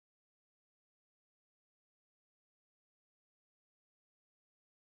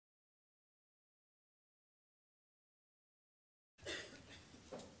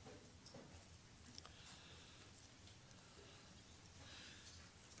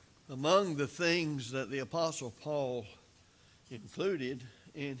Among the things that the Apostle Paul included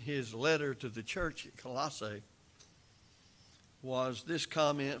in his letter to the church at Colossae was this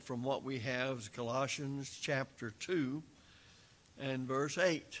comment from what we have, Colossians chapter 2 and verse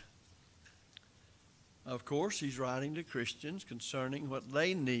 8. Of course, he's writing to Christians concerning what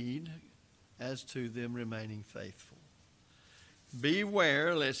they need as to them remaining faithful.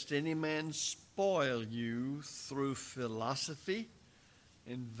 Beware lest any man spoil you through philosophy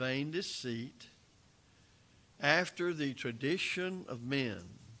and vain deceit, after the tradition of men,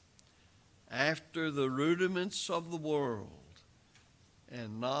 after the rudiments of the world,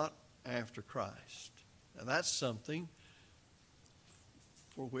 and not after Christ. Now that's something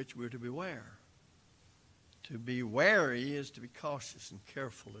for which we're to beware. To be wary is to be cautious and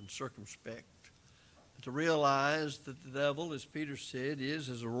careful and circumspect. To realize that the devil, as Peter said, is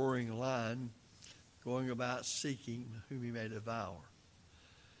as a roaring lion going about seeking whom he may devour.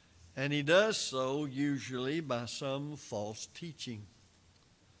 And he does so usually by some false teaching,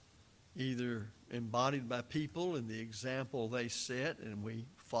 either embodied by people in the example they set and we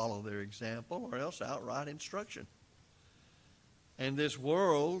follow their example, or else outright instruction. And this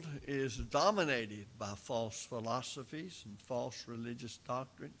world is dominated by false philosophies and false religious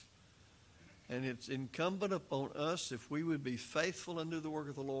doctrines. And it's incumbent upon us, if we would be faithful unto the work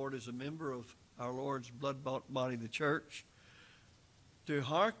of the Lord as a member of our Lord's blood-bought body, the church, to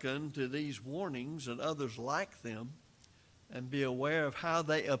hearken to these warnings and others like them and be aware of how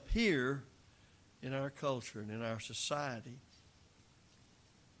they appear in our culture and in our society.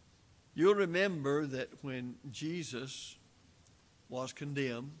 You'll remember that when Jesus was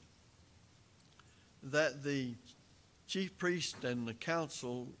condemned, that the chief priest and the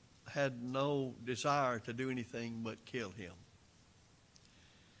council had no desire to do anything but kill him.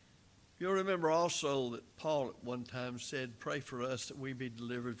 You'll remember also that Paul at one time said, "Pray for us that we be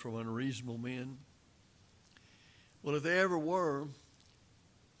delivered from unreasonable men." Well, if there ever were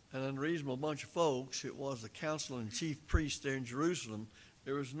an unreasonable bunch of folks, it was the council and chief priest there in Jerusalem.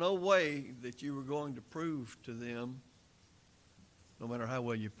 There was no way that you were going to prove to them, no matter how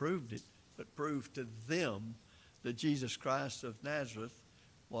well you proved it, but prove to them that Jesus Christ of Nazareth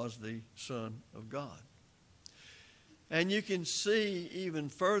was the Son of God. And you can see even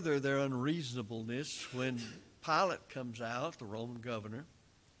further their unreasonableness when Pilate comes out, the Roman governor,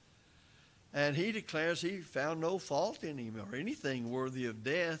 and he declares he found no fault in him or anything worthy of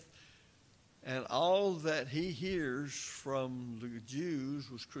death. And all that he hears from the Jews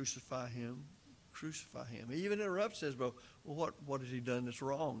was crucify him, crucify him. He even interrupts and says, well, what has he done that's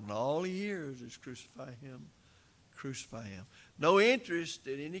wrong? And all he hears is crucify him, crucify him. No interest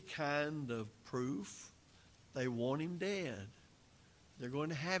in any kind of proof. They want him dead. They're going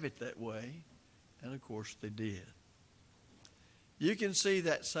to have it that way. And of course they did. You can see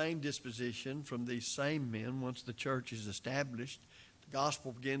that same disposition from these same men once the church is established. The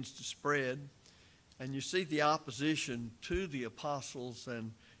gospel begins to spread. And you see the opposition to the apostles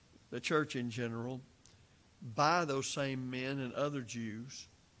and the church in general by those same men and other Jews.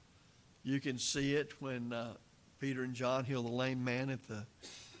 You can see it when Peter and John healed the lame man at the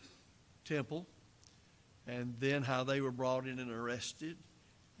temple. And then how they were brought in and arrested.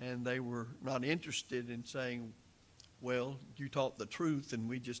 And they were not interested in saying, well, you taught the truth and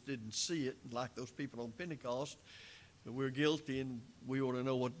we just didn't see it. Like those people on Pentecost, we're guilty and we ought to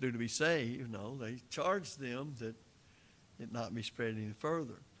know what to do to be saved. No, they charged them that it not be spread any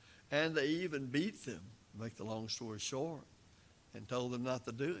further. And they even beat them, to make the long story short, and told them not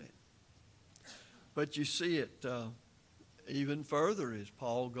to do it. But you see it even further as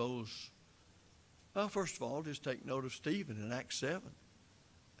Paul goes. Well, first of all, just take note of Stephen in Acts 7.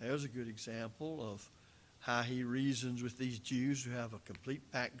 There's a good example of how he reasons with these Jews who have a complete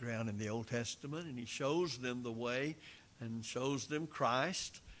background in the Old Testament, and he shows them the way and shows them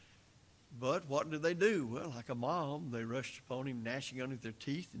Christ. But what did they do? Well, like a mob, they rushed upon him, gnashing under their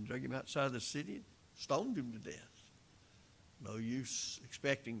teeth, and drug him outside the city and stoned him to death. No use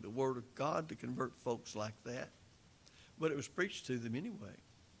expecting the word of God to convert folks like that. But it was preached to them anyway.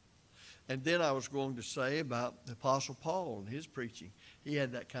 And then I was going to say about the Apostle Paul and his preaching. He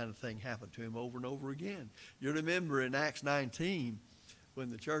had that kind of thing happen to him over and over again. You remember in Acts 19, when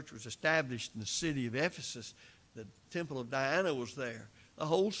the church was established in the city of Ephesus, the temple of Diana was there. The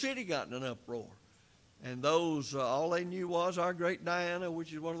whole city got in an uproar. And those, all they knew was our great Diana,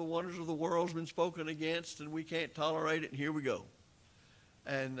 which is one of the wonders of the world, has been spoken against, and we can't tolerate it, and here we go.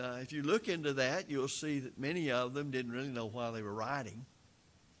 And if you look into that, you'll see that many of them didn't really know why they were writing.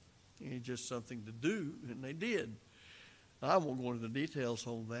 It's just something to do, and they did. I won't go into the details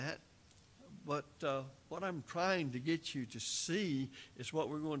on that, But what I'm trying to get you to see is what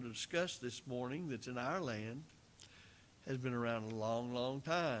we're going to discuss this morning that's in our land has been around a long, long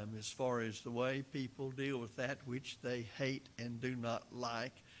time as far as the way people deal with that which they hate and do not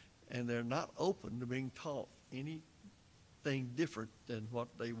like, and they're not open to being taught anything different than what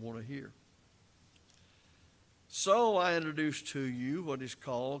they want to hear. So I introduce to you what is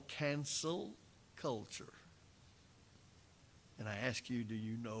called cancel culture. And I ask you, do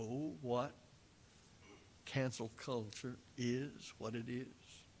you know what cancel culture is, what it is?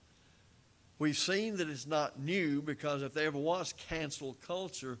 We've seen that it's not new, because if there ever was cancel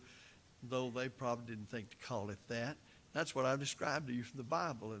culture, though they probably didn't think to call it that, that's what I described to you from the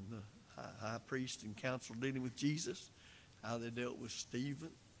Bible and the high priest and council dealing with Jesus, how they dealt with Stephen,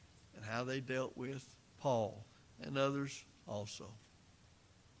 and how they dealt with Paul and others also.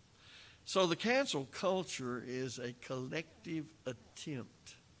 So the cancel culture is a collective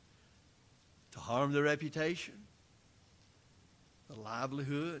attempt to harm the reputation, the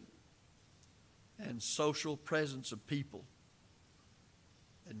livelihood, and social presence of people.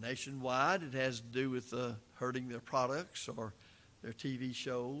 And nationwide, it has to do with hurting their products or their TV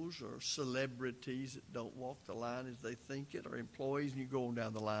shows or celebrities that don't walk the line as they think it, or employees, and you go on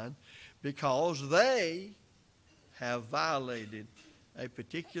down the line, because they have violated a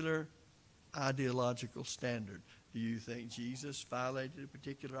particular ideological standard. Do you think Jesus violated a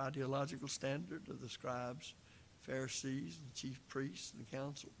particular ideological standard of the scribes, Pharisees, and chief priests, and the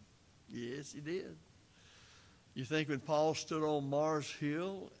council? Yes, he did. You think when Paul stood on Mars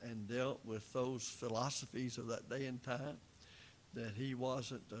Hill and dealt with those philosophies of that day and time, that he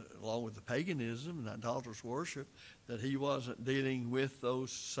wasn't, along with the paganism and idolatrous worship, that he wasn't dealing with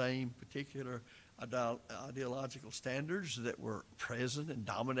those same particular ideological standards that were present and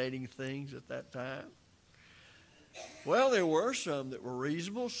dominating things at that time? Well, there were some that were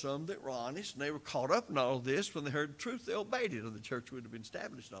reasonable, some that were honest, and they were caught up in all of this. When they heard the truth, they obeyed it, or the church would have been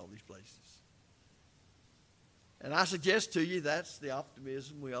established in all these places. And I suggest to you that's the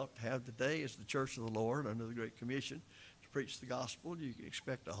optimism we ought to have today as the Church of the Lord under the Great Commission to preach the gospel. You can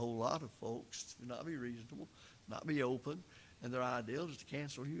expect a whole lot of folks to not be reasonable, not be open, and their ideal is to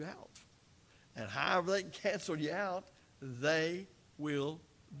cancel you out. And however they can cancel you out, they will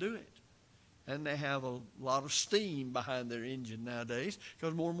do it. And they have a lot of steam behind their engine nowadays,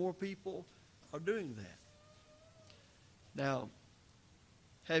 because more and more people are doing that. Now,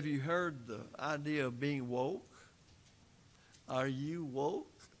 have you heard the idea of being woke? Are you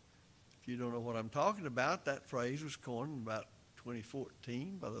woke? If you don't know what I'm talking about, that phrase was coined in about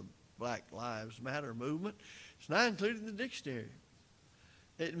 2014 by the Black Lives Matter movement. It's now included in the dictionary.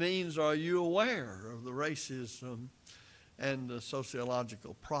 It means, are you aware of the racism and the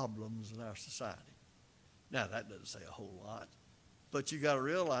sociological problems in our society? Now, that doesn't say a whole lot, but you got to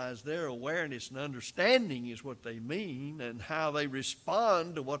realize their awareness and understanding is what they mean, and how they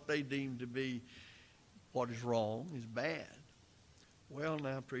respond to what they deem to be what is wrong, is bad. Well,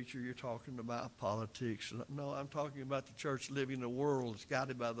 now, preacher, you're talking about politics. No, I'm talking about the church living in a world that's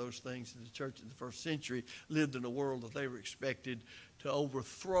guided by those things. The church in the first century lived in a world that they were expected to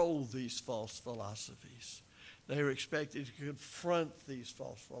overthrow these false philosophies. They were expected to confront these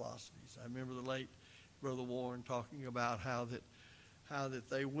false philosophies. I remember the late Brother Warren talking about how that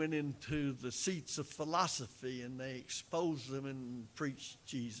they went into the seats of philosophy and they exposed them and preached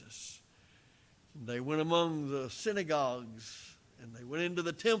Jesus. They went among the synagogues and they went into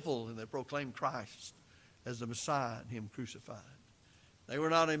the temple and they proclaimed Christ as the Messiah and him crucified. They were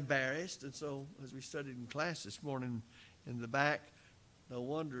not embarrassed, and so as we studied in class this morning in the back, no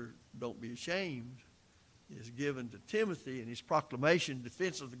wonder "don't be ashamed" is given to Timothy in his proclamation in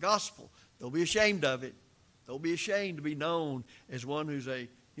defense of the gospel. Don't be ashamed of it. Don't be ashamed to be known as one who's a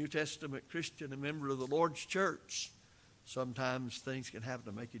New Testament Christian, a member of the Lord's church. Sometimes things can happen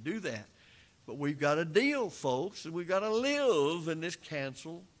to make you do that. But we've got to deal, folks, and we've got to live in this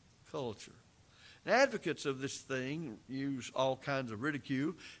cancel culture. And advocates of this thing use all kinds of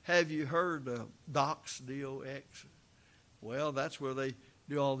ridicule. Have you heard of dox, D-O-X? Well, that's where they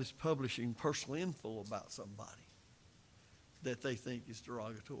do all this publishing personal info about somebody that they think is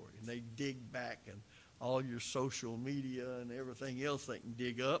derogatory. And they dig back and all your social media and everything else they can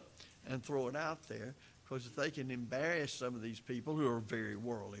dig up and throw it out there. Because if they can embarrass some of these people who are very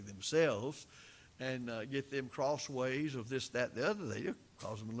worldly themselves and get them crossways of this, that, the other, they'll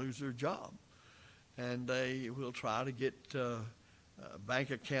cause them to lose their job. And they will try to get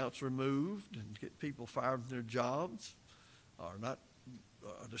bank accounts removed and get people fired from their jobs, or not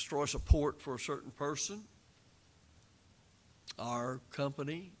destroy support for a certain person or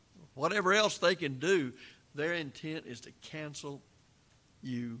company. Whatever else they can do, their intent is to cancel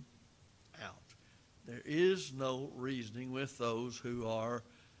you out. There is no reasoning with those who are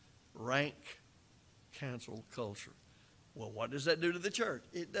rank cancel culture. Well, what does that do to the church?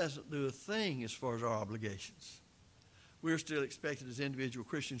 It doesn't do a thing as far as our obligations. We're still expected as individual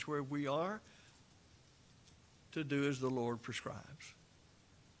Christians where we are to do as the Lord prescribes.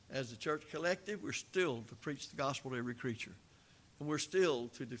 As the church collective, we're still to preach the gospel to every creature. And we're still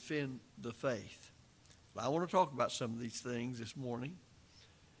to defend the faith. But I want to talk about some of these things this morning.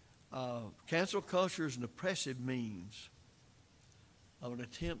 Cancel culture is an oppressive means of an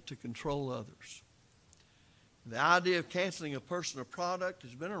attempt to control others. The idea of canceling a person or product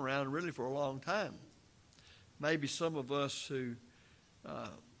has been around really for a long time. Maybe some of us who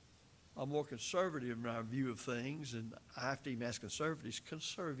are more conservative in our view of things, and I have to even ask conservatives,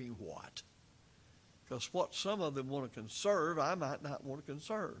 conserving what? Because what some of them want to conserve, I might not want to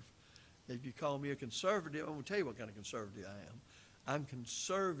conserve. If you call me a conservative, I'm going to tell you what kind of conservative I am. I'm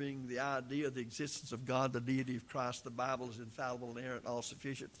conserving the idea of the existence of God, the deity of Christ. The Bible is infallible, inerrant,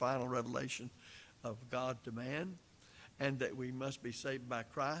 all-sufficient, final revelation of God to man, and that we must be saved by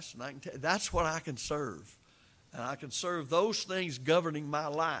Christ. And I can that's what I can serve. And I can serve those things governing my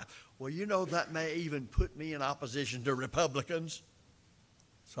life. Well, you know, that may even put me in opposition to Republicans.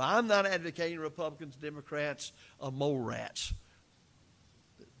 So I'm not advocating Republicans, Democrats, or mole rats.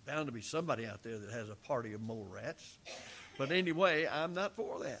 There's bound to be somebody out there that has a party of mole rats. But anyway, I'm not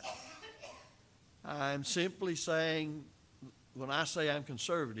for that. I'm simply saying, when I say I'm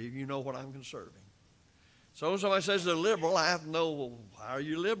conservative, you know what I'm conserving. So when somebody says they're liberal, I have to know, well, how are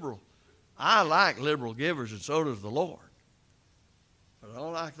you liberal? I like liberal givers, and so does the Lord. But I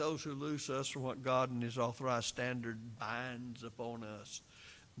don't like those who loose us from what God in His authorized standard binds upon us.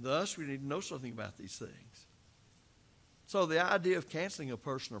 Thus, we need to know something about these things. So the idea of canceling a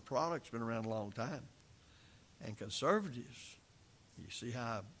person or product has been around a long time. And conservatives, you see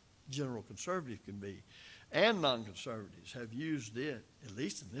how general conservative can be, and non-conservatives have used it, at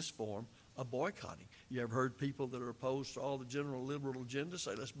least in this form, of boycotting. You ever heard people that are opposed to all the general liberal agenda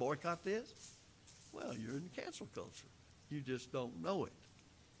say, let's boycott this? Well, you're in cancel culture. You just don't know it.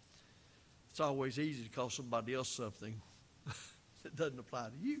 It's always easy to call somebody else something that doesn't apply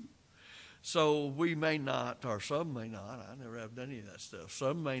to you. So we may not, or some may not, I never have done any of that stuff,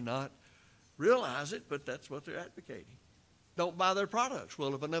 some may not realize it, but that's what they're advocating. Don't buy their products.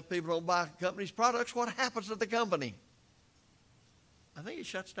 Well, if enough people don't buy a company's products, what happens to the company? I think it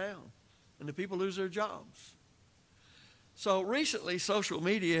shuts down, and the people lose their jobs. So recently, social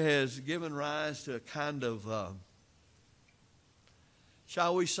media has given rise to a kind of,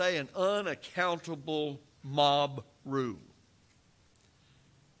 shall we say, an unaccountable mob rule.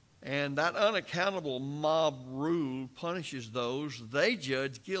 And that unaccountable mob rule punishes those they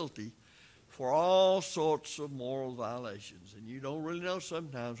judge guilty for all sorts of moral violations. And you don't really know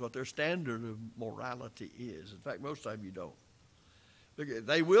sometimes what their standard of morality is. In fact, most of the time you don't.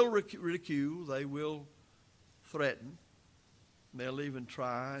 They will ridicule, they will threaten, they'll even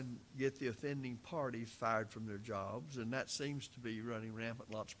try and get the offending party fired from their jobs, and that seems to be running rampant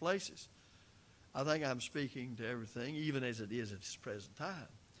in lots of places. I think I'm speaking to everything, even as it is at this present time.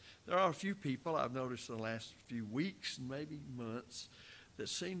 There are a few people I've noticed in the last few weeks and maybe months that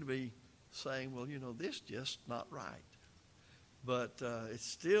seem to be saying, well, you know, this is just not right. But it's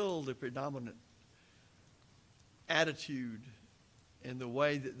still the predominant attitude and the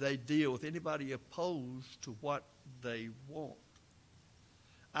way that they deal with anybody opposed to what they want.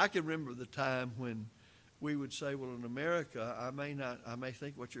 I can remember the time when we would say, well, in America, I may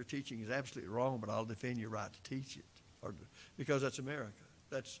think what you're teaching is absolutely wrong, but I'll defend your right to teach it, because that's America.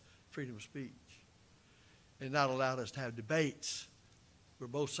 That's freedom of speech. And that allowed us to have debates where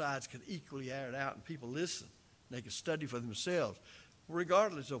both sides could equally air it out and people listen. And they could study for themselves,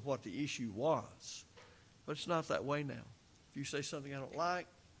 regardless of what the issue was. But it's not that way now. If you say something I don't like,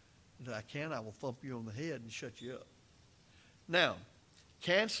 that I will thump you on the head and shut you up. Now,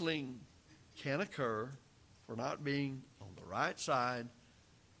 canceling can occur for not being on the right side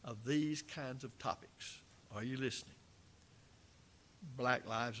of these kinds of topics. Are you listening? Black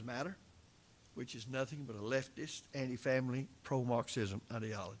Lives Matter, which is nothing but a leftist, anti-family, pro-Marxism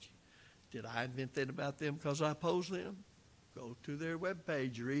ideology. Did I invent that about them because I oppose them? Go to their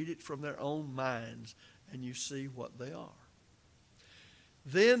webpage, read it from their own minds, and you see what they are.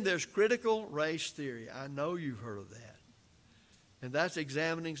 Then there's critical race theory. I know you've heard of that. And that's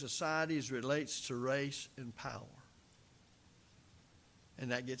examining society as it relates to race and power.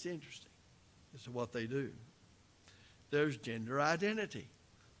 And that gets interesting as to what they do. There's gender identity,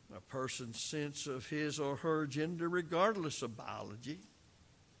 a person's sense of his or her gender regardless of biology.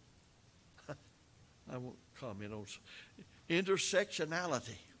 I won't comment on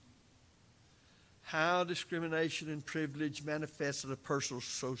intersectionality. how discrimination and privilege manifests in a personal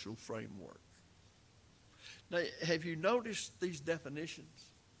social framework. Now, have you noticed these definitions?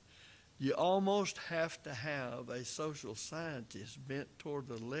 You almost have to have a social scientist bent toward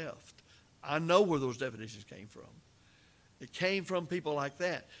the left. I know where those definitions came from. It came from people like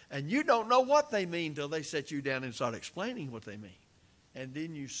that. And you don't know what they mean till they set you down and start explaining what they mean. And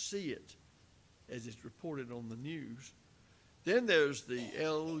then you see it as it's reported on the news. Then there's the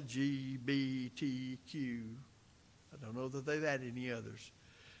LGBTQ. I don't know that they've added any others.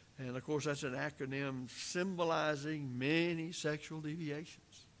 And, of course, that's an acronym symbolizing many sexual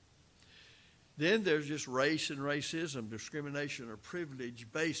deviations. Then there's just race and racism, discrimination or privilege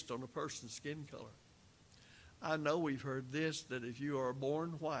based on a person's skin color. I know we've heard this, that if you are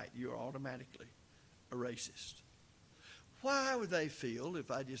born white, you are automatically a racist. Why would they feel if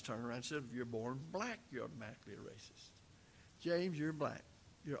I just turn around and said, if you're born black, you're automatically a racist? James, you're black.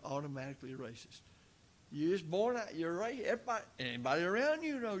 You're automatically a racist. You're just born out, you're a racist. Anybody around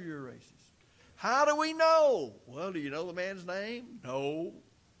you know you're a racist. How do we know? Well, do you know the man's name? No.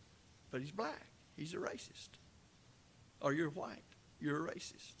 But he's black. He's a racist. Or you're white. You're a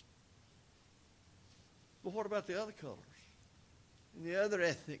racist. But what about the other colors and the other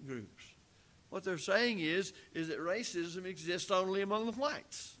ethnic groups? What they're saying is that racism exists only among the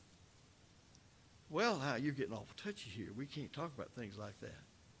whites. Well, now you're getting awful touchy here. We can't talk about things like that.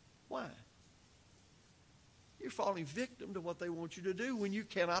 Why? You're falling victim to what they want you to do when you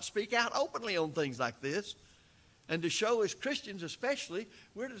cannot speak out openly on things like this. And to show as Christians especially,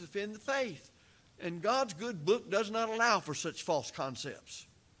 we're to defend the faith. And God's good book does not allow for such false concepts.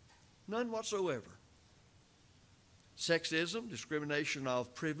 None whatsoever. Sexism, discrimination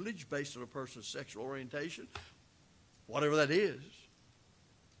of privilege based on a person's sexual orientation, whatever that is.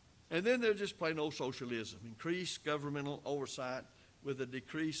 And then there's just plain old socialism, increased governmental oversight with a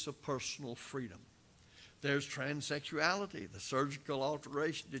decrease of personal freedom. There's transsexuality, the surgical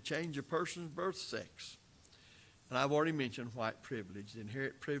alteration to change a person's birth sex. And I've already mentioned white privilege, the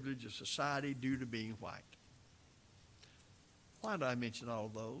inherent privilege of society due to being white. Why did I mention all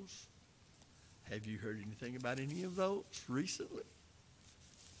of those? Have you heard anything about any of those recently?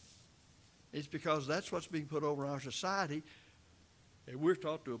 It's because that's what's being put over our society, and we're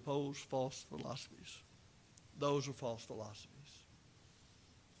taught to oppose false philosophies. Those are false philosophies.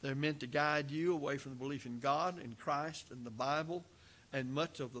 They're meant to guide you away from the belief in God, in Christ, and the Bible, and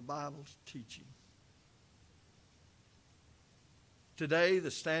much of the Bible's teaching. Today, the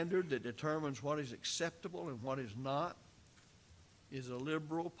standard that determines what is acceptable and what is not is a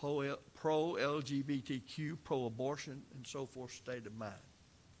liberal, pro-LGBTQ, pro-abortion, and so forth state of mind.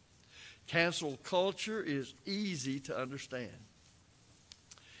 Cancel culture is easy to understand.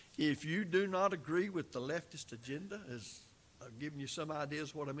 If you do not agree with the leftist agenda, as I've given you some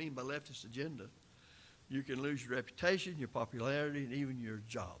ideas what I mean by leftist agenda, you can lose your reputation, your popularity, and even your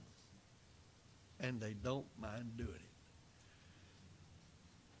job. And they don't mind doing it.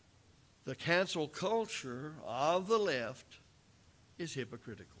 The cancel culture of the left is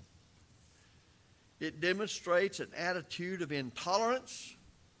hypocritical. It demonstrates an attitude of intolerance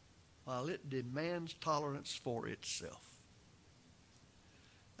while it demands tolerance for itself.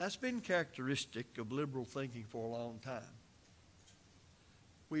 That's been characteristic of liberal thinking for a long time.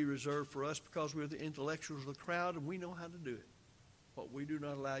 We reserve for us because we're the intellectuals of the crowd and we know how to do it. What we do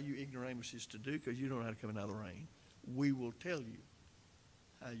not allow you ignoramuses to do because you don't know how to come out of the rain. We will tell you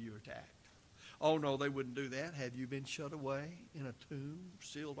how you are to act. Oh, no, they wouldn't do that. Have you been shut away in a tomb,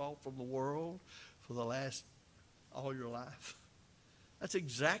 sealed off from the world for all your life? That's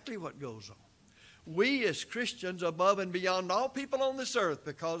exactly what goes on. We as Christians, above and beyond all people on this earth,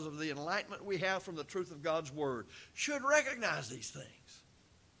 because of the enlightenment we have from the truth of God's Word, should recognize these things,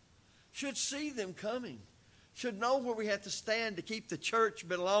 should see them coming, should know where we have to stand to keep the church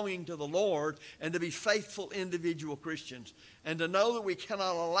belonging to the Lord and to be faithful individual Christians. And to know that we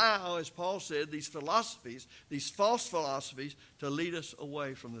cannot allow, as Paul said, these philosophies, these false philosophies, to lead us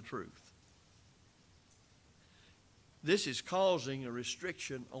away from the truth. This is causing a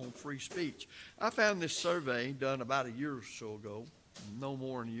restriction on free speech. I found this survey done about a year or so ago, no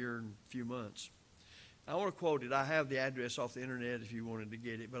more than a year and a few months. I want to quote it. I have the address off the internet if you wanted to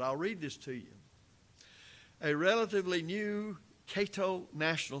get it, but I'll read this to you. A relatively new Cato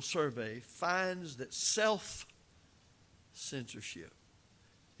National Survey finds that self-censorship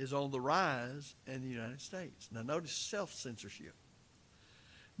is on the rise in the United States. Now notice self-censorship.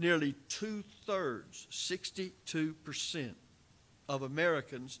 Nearly 2/3, 62% of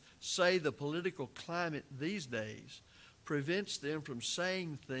Americans say the political climate these days prevents them from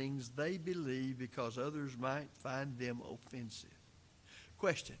saying things they believe because others might find them offensive.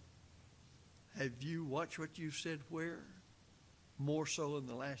 Question: Have you watched what you've said where? More so in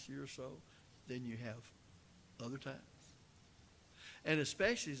the last year or so than you have other times. And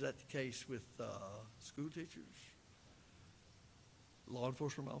especially is that the case with school teachers, law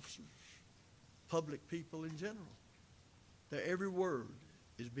enforcement officers, public people in general. Their every word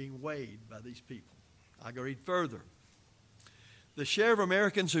is being weighed by these people. I go read further. The share of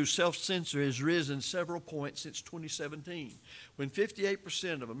Americans who self-censor has risen several points since 2017, when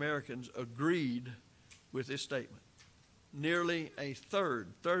 58% of Americans agreed with this statement. Nearly a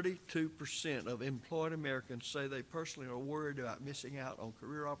third, 32% of employed Americans say they personally are worried about missing out on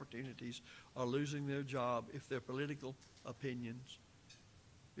career opportunities or losing their job if their political opinions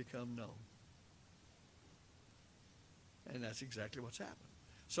become known. And that's exactly what's happened.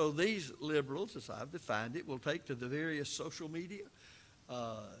 So these liberals, as I've defined it, will take to the various social media,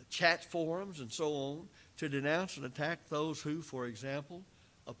 chat forums, and so on to denounce and attack those who, for example,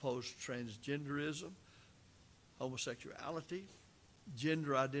 oppose transgenderism, homosexuality,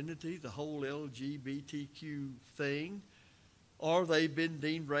 gender identity, the whole LGBTQ thing, or they've been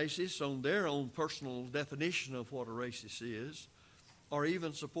deemed racist on their own personal definition of what a racist is, or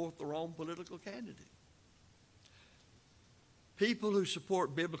even support the wrong political candidate. People who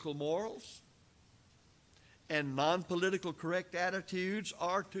support biblical morals and non-political correct attitudes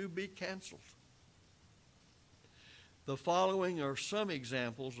are to be canceled. The following are some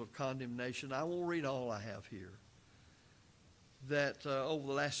examples of condemnation. I won't read all I have here. That over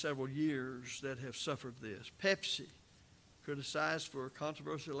the last several years that have suffered this. Pepsi, criticized for a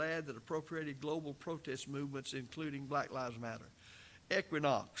controversial ad that appropriated global protest movements, including Black Lives Matter.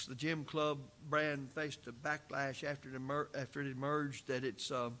 Equinox, the gym club brand, faced a backlash after it emerged that its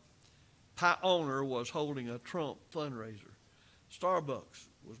owner was holding a Trump fundraiser. Starbucks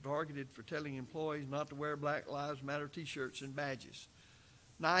was targeted for telling employees not to wear Black Lives Matter t-shirts and badges.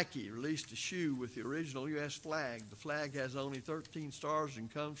 Nike released a shoe with the original U.S. flag. The flag has only 13 stars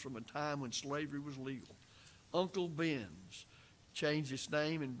and comes from a time when slavery was legal. Uncle Ben's changed its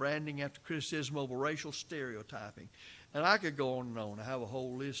name and branding after criticism over racial stereotyping. And I could go on and on. I have a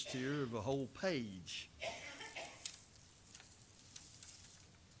whole list here of a whole page.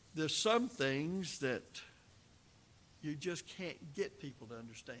 There's some things that you just can't get people to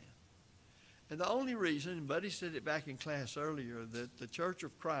understand. And the only reason, and Buddy said it back in class earlier, that the Church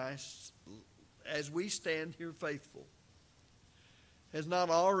of Christ, as we stand here faithful, has not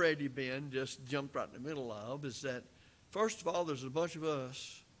already been just jumped right in the middle of, is that, first of all, there's a bunch of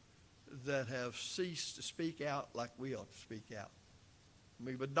us that have ceased to speak out like we ought to speak out.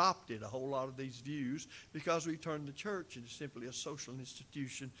 We've adopted a whole lot of these views because we turned the church into simply a social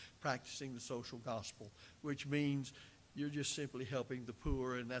institution practicing the social gospel, which means you're just simply helping the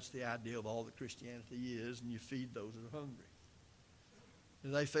poor, and that's the idea of all that Christianity is, and you feed those that are hungry.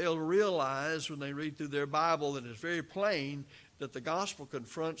 And they fail to realize when they read through their Bible that it's very plain that the gospel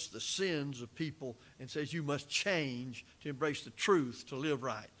confronts the sins of people and says you must change to embrace the truth, to live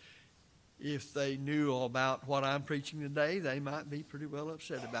right. If they knew all about what I'm preaching today, they might be pretty well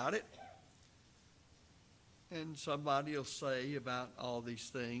upset about it. And somebody will say about all these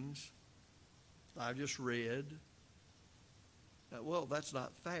things I've just read, well, that's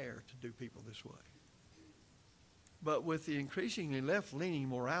not fair to do people this way. But with the increasingly left-leaning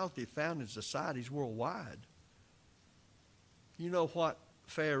morality found in societies worldwide, you know what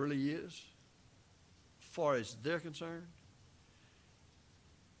fair really is, as far as they're concerned?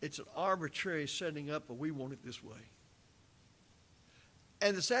 It's an arbitrary setting up, but we want it this way.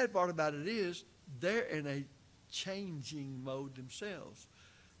 And the sad part about it is they're in a changing mode themselves.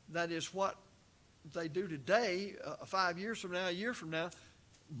 That is, what they do today, 5 years from now, a year from now,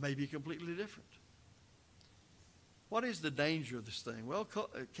 may be completely different. What is the danger of this thing? Well,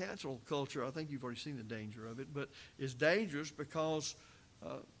 cancel culture, I think you've already seen the danger of it, but it's dangerous because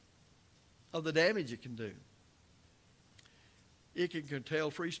of the damage it can do. It can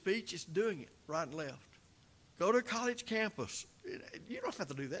curtail free speech. It's doing it right and left. Go to a college campus. You don't have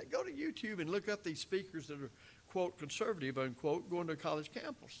to do that. Go to YouTube and look up these speakers that are, quote, conservative, unquote, going to a college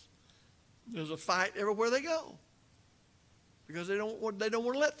campus. There's a fight everywhere they go because they don't want to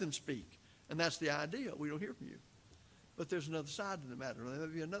let them speak. And that's the idea. We don't hear from you. But there's another side to the matter. There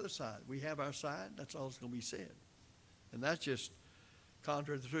may be another side. We have our side. That's all that's going to be said. And that's just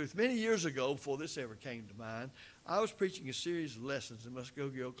contrary to the truth. Many years ago, before this ever came to mind, I was preaching a series of lessons in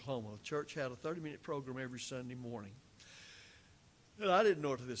Muskogee, Oklahoma. The church had a 30-minute program every Sunday morning. And I didn't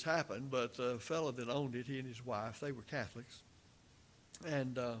know until this happened, but a fellow that owned it, he and his wife, they were Catholics.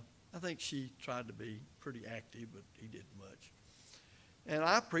 And I think she tried to be pretty active, but he didn't much. And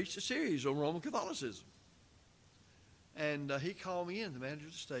I preached a series on Roman Catholicism. And he called me in, the manager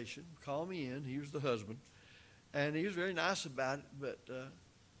of the station, called me in. He was the husband. And he was very nice about it, but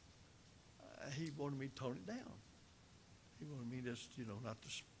he wanted me to tone it down. He wanted me just, not to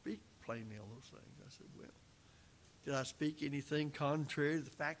speak plainly on those things. I said, well, did I speak anything contrary to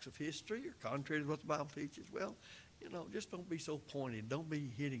the facts of history or contrary to what the Bible teaches? Well, just don't be so pointed. Don't be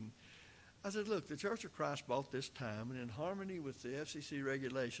hitting. I said, look, the Church of Christ bought this time, and in harmony with the FCC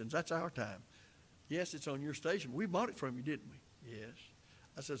regulations, that's our time. Yes, it's on your station. We bought it from you, didn't we? Yes.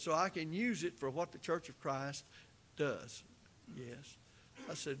 I said, so I can use it for what the Church of Christ does. Yes.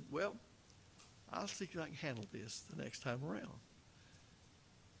 I said, well, I'll see if I can handle this the next time around.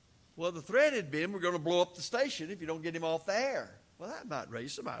 Well, the threat had been, we're going to blow up the station if you don't get him off the air. Well, that might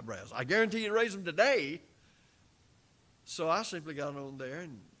raise some eyebrows. I guarantee you raise them today. So I simply got on there,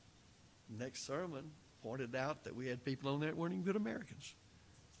 and the next sermon pointed out that we had people on there that weren't even good Americans.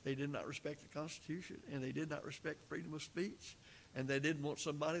 They did not respect the Constitution, and they did not respect freedom of speech, and they didn't want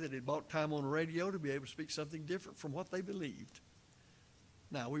somebody that had bought time on the radio to be able to speak something different from what they believed.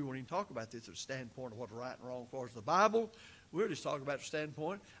 Now, we won't even talk about this from the standpoint of what's right and wrong as far as the Bible. We're just talking about the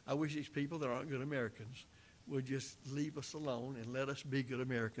standpoint. I wish these people that aren't good Americans would just leave us alone and let us be good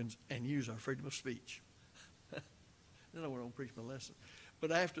Americans and use our freedom of speech. Then I went on to preach my lesson.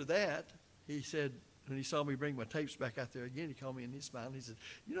 But after that, he said, when he saw me bring my tapes back out there again, he called me and he smiled and he said,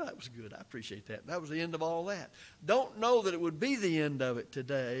 that was good. I appreciate that. That was the end of all that. Don't know that it would be the end of it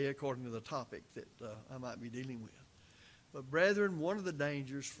today, according to the topic that I might be dealing with. But brethren, one of the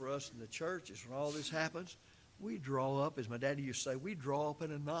dangers for us in the church is when all this happens, we draw up, as my daddy used to say, we draw up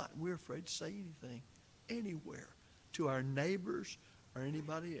in a knot. We're afraid to say anything, anywhere, to our neighbors or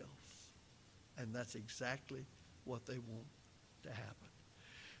anybody else. And that's exactly what they want to happen.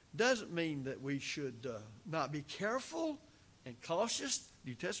 Doesn't mean that we should not be careful and cautious.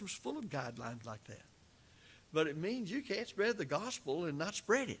 The New Testament's full of guidelines like that. But it means you can't spread the gospel and not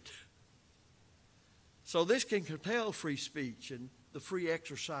spread it. So this can curtail free speech and the free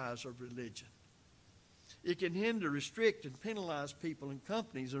exercise of religion. It can hinder, restrict, and penalize people and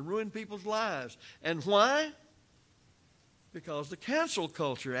companies and ruin people's lives. And why? Because the cancel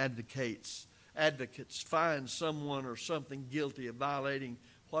culture advocates find someone or something guilty of violating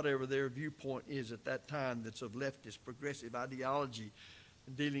whatever their viewpoint is at that time that's of leftist progressive ideology,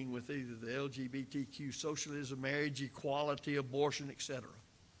 dealing with either the LGBTQ, socialism, marriage equality, abortion, etc.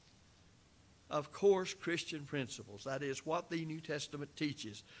 Of course, Christian principles, that is what the New Testament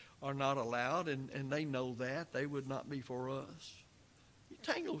teaches, are not allowed, and they know that. They would not be for us. You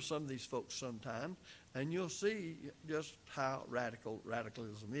tangle with some of these folks sometime, and you'll see just how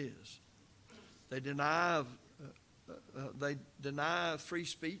radicalism is. They deny free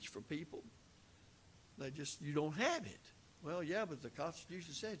speech for people. You don't have it. Well, yeah, but the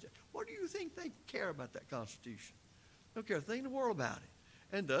Constitution says that. What do you think they care about that Constitution? They don't care a thing in the world about it.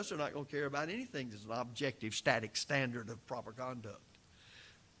 And thus, they're not going to care about anything that's an objective, static standard of proper conduct.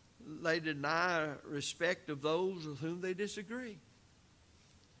 They deny respect of those with whom they disagree.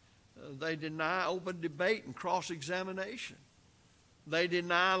 They deny open debate and cross-examination. They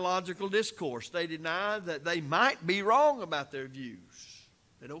deny logical discourse. They deny that they might be wrong about their views.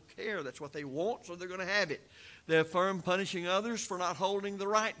 They don't care. That's what they want, so they're going to have it. They affirm punishing others for not holding the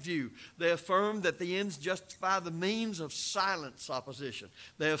right view. They affirm that the ends justify the means of silence opposition.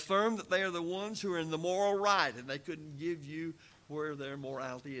 They affirm that they are the ones who are in the moral right, and they couldn't give you where their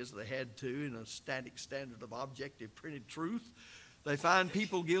morality is. They had to in a static standard of objective printed truth. They find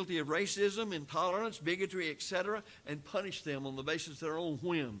people guilty of racism, intolerance, bigotry, etc., and punish them on the basis of their own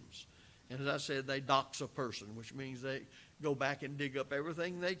whims. And as I said, they dox a person, which means they go back and dig up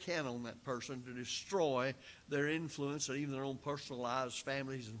everything they can on that person to destroy their influence and even their own personal lives,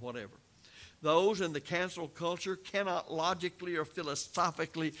 families, and whatever. Those in the cancel culture cannot logically or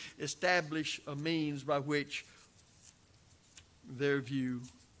philosophically establish a means by which their view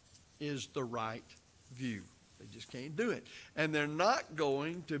is the right view. They just can't do it. And they're not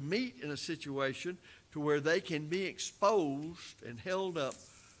going to meet in a situation to where they can be exposed and held up,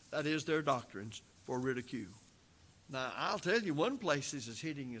 that is their doctrines, for ridicule. Now, I'll tell you, one place this is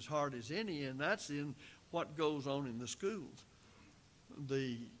hitting as hard as any, and that's in what goes on in the schools.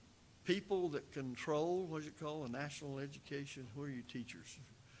 The people that control, what's it called, the national education, who are you teachers?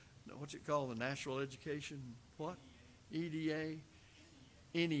 No, what's it called, the national education, what? EDA?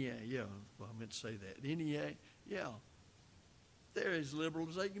 NEA, yeah, well, I meant to say that. NEA, yeah. They're as liberal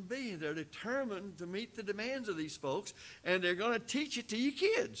as they can be. They're determined to meet the demands of these folks, and they're going to teach it to your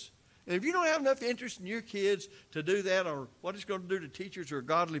kids. And if you don't have enough interest in your kids to do that, or what it's going to do to teachers or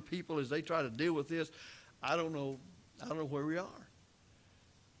godly people as they try to deal with this, I don't know where we are.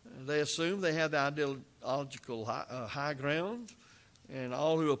 They assume they have the ideological high ground, and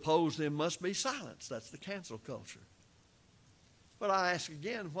all who oppose them must be silenced. That's the cancel culture. But I ask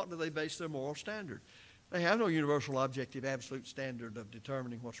again, what do they base their moral standard? They have no universal, objective, absolute standard of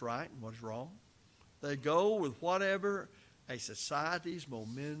determining what's right and what's wrong. They go with whatever a society's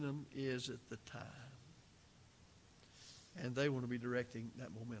momentum is at the time. And they want to be directing that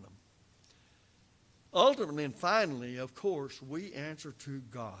momentum. Ultimately and finally, of course, we answer to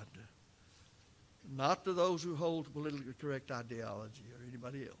God, not to those who hold politically correct ideology or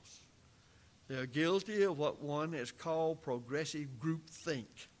anybody else. They are guilty of what one has called progressive groupthink.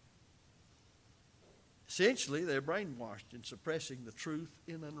 Essentially, they're brainwashed in suppressing the truth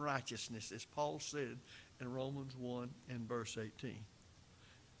in unrighteousness, as Paul said in Romans 1 and verse 18.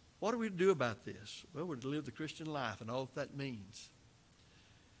 What do we do about this? Well, we're to live the Christian life and all that means.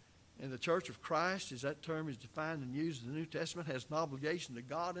 And the Church of Christ, as that term is defined and used in the New Testament, has an obligation to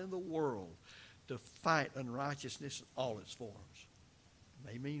God and the world to fight unrighteousness in all its forms.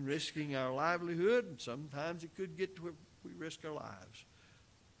 It may mean risking our livelihood, and sometimes it could get to where we risk our lives.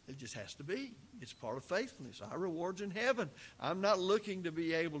 It just has to be. It's part of faithfulness. Our reward's in heaven. I'm not looking to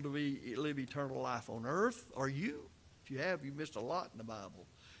be able to live eternal life on earth. Are you? If you have, you missed a lot in the Bible.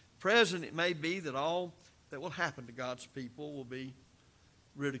 Present, it may be that all that will happen to God's people will be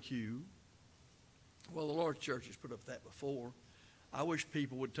ridiculed. Well, the Lord's church has put up that before. I wish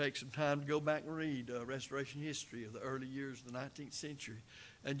people would take some time to go back and read restoration history of the early years of the 19th century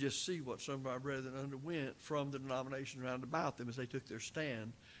and just see what some of our brethren underwent from the denomination around about them as they took their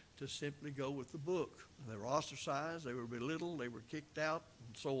stand to simply go with the book. They were ostracized, they were belittled, they were kicked out,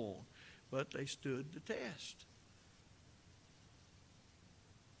 and so on. But they stood the test.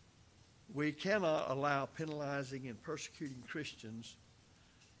 We cannot allow penalizing and persecuting Christians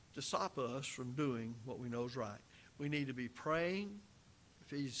to stop us from doing what we know is right. We need to be praying.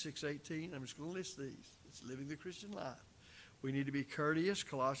 Ephesians 6:18, I'm just going to list these. It's living the Christian life. We need to be courteous,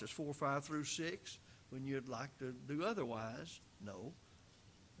 Colossians 4:5 through 6. When you'd like to do otherwise, no.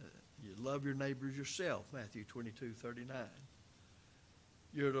 You love your neighbors yourself, Matthew 22:39.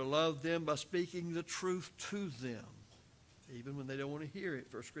 You're to love them by speaking the truth to them, even when they don't want to hear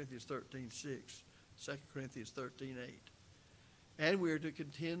it, 1 Corinthians 13:6, 2 Corinthians 13:8. And we are to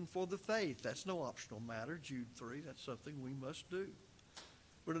contend for the faith. That's no optional matter, Jude 3. That's something we must do.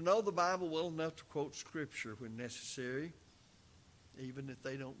 We're to know the Bible well enough to quote Scripture when necessary, even if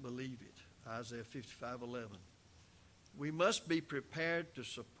they don't believe it, Isaiah 55:11. We must be prepared to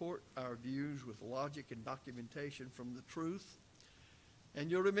support our views with logic and documentation from the truth.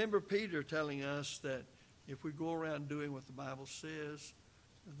 And you'll remember Peter telling us that if we go around doing what the Bible says,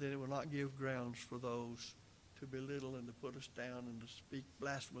 then it will not give grounds for those to belittle and to put us down and to speak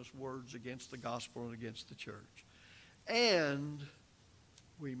blasphemous words against the gospel and against the church. And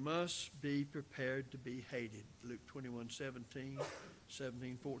we must be prepared to be hated. Luke 21:17,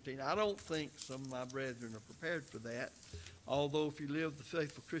 17:14. I don't think some of my brethren are prepared for that. Although if you live the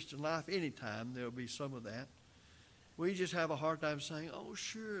faithful Christian life anytime, there'll be some of that. We just have a hard time saying, oh,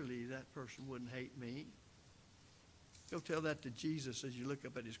 surely that person wouldn't hate me. Go tell that to Jesus as you look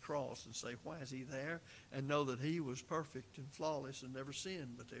up at his cross and say, why is he there? And know that he was perfect and flawless and never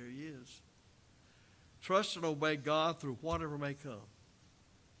sinned, but there he is. Trust and obey God through whatever may come.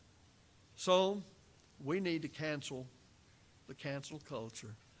 So we need to cancel the cancel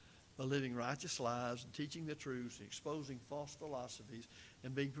culture by living righteous lives and teaching the truth and exposing false philosophies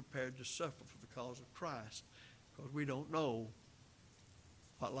and being prepared to suffer for the cause of Christ, because we don't know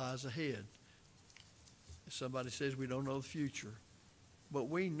what lies ahead. Somebody says we don't know the future, but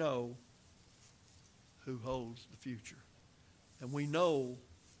we know who holds the future. And we know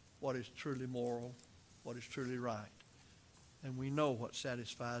what is truly moral, what is truly right. And we know what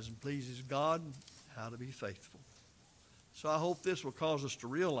satisfies and pleases God and how to be faithful. So I hope this will cause us to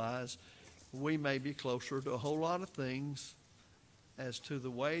realize we may be closer to a whole lot of things as to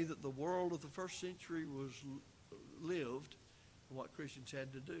the way that the world of the first century was lived and what Christians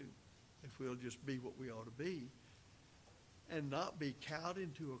had to do. If we'll just be what we ought to be and not be cowed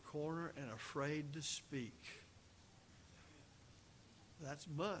into a corner and afraid to speak. That's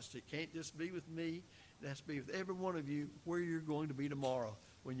a must. It can't just be with me. It has to be with every one of you where you're going to be tomorrow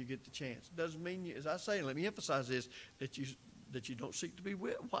when you get the chance. It doesn't mean, you, as I say, let me emphasize this, that you don't seek to be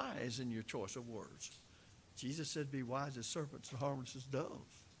wise in your choice of words. Jesus said, be wise as serpents and harmless as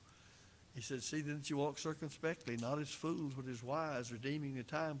doves. He said, see that you walk circumspectly, not as fools, but as wise, redeeming the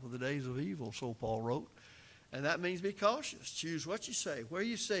time for the days of evil, so Paul wrote. And that means be cautious. Choose what you say, where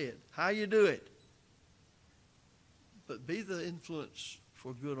you say it, how you do it. But be the influence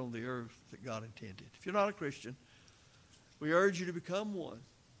for good on the earth that God intended. If you're not a Christian, we urge you to become one.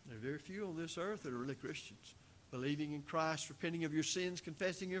 There are very few on this earth that are really Christians, believing in Christ, repenting of your sins,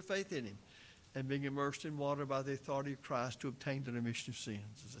 confessing your faith in him, and being immersed in water by the authority of Christ to obtain the remission of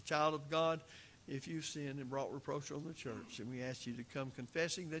sins. As a child of God, if you've sinned and brought reproach on the church, and we ask you to come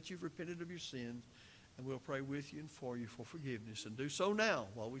confessing that you've repented of your sins, and we'll pray with you and for you for forgiveness. And do so now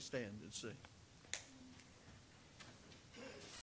while we stand and sing.